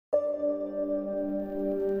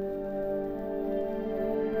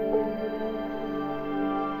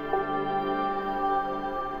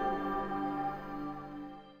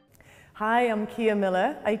Hi, I'm Kia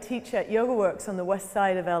Miller. I teach at Yoga Works on the west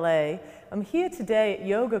side of LA. I'm here today at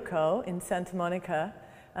Yoga Co. in Santa Monica.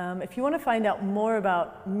 If you want to find out more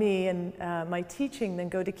about me and my teaching, then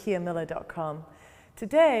go to kiamiller.com.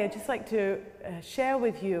 Today, I'd just like to share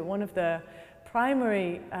with you one of the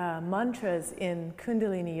primary mantras in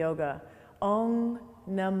Kundalini Yoga, Om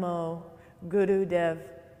Namo Gurudev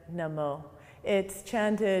Namo. It's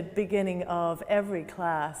chanted beginning of every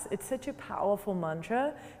class. It's such a powerful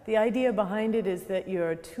mantra. The idea behind it is that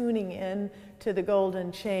you're tuning in to the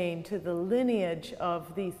golden chain, to the lineage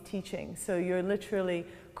of these teachings. So you're literally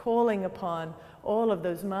calling upon all of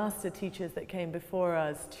those master teachers that came before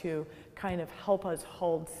us to kind of help us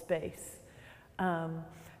hold space.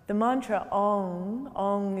 The mantra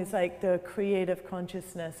Ong is like the creative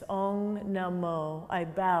consciousness. Ong Namo, I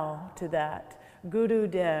bow to that. Guru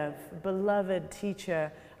Dev, beloved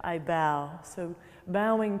teacher, I bow. So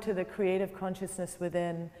bowing to the creative consciousness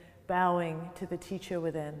within, bowing to the teacher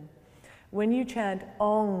within. When you chant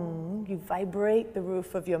Ong, you vibrate the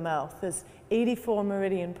roof of your mouth. There's 84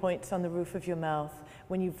 meridian points on the roof of your mouth.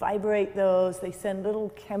 When you vibrate those, they send little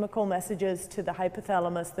chemical messages to the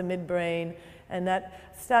hypothalamus, the midbrain, and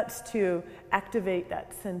that starts to activate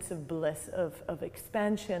that sense of bliss, of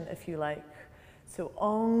expansion, if you like. So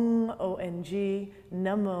Ong, O-N-G,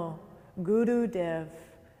 Namo, Guru Dev,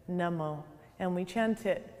 Namo. And we chant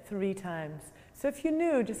it 3 times. So if you're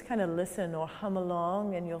new, just kind of listen or hum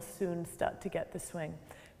along and you'll soon start to get the swing.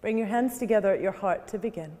 Bring your hands together at your heart to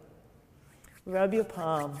begin. Rub your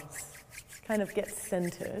palms, kind of get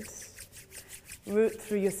centered. Root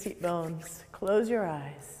through your seat bones. Close your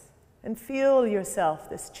eyes and feel yourself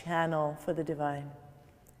this channel for the divine.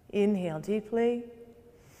 Inhale deeply.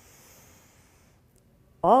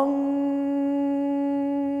 Om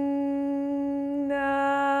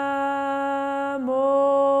Namo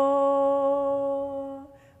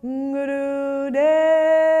Gurudev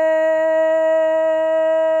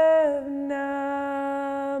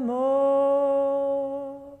Namo.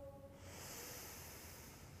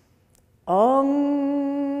 Om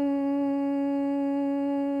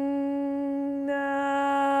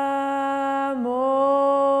Namo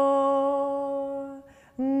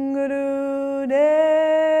Gurudev.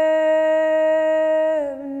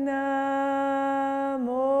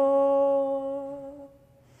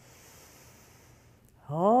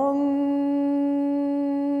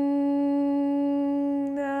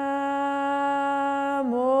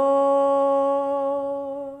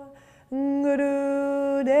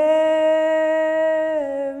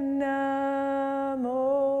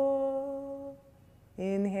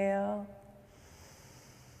 Inhale.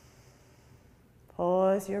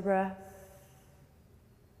 Pause your breath.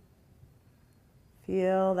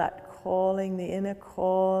 Feel that calling, the inner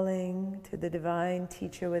calling to the divine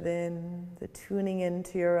teacher within, the tuning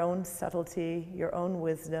into your own subtlety, your own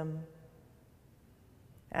wisdom.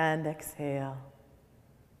 And exhale.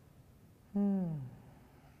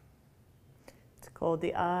 It's called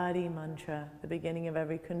the Adi mantra, the beginning of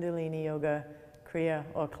every Kundalini Yoga kriya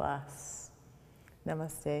or class.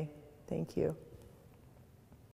 Namaste. Thank you.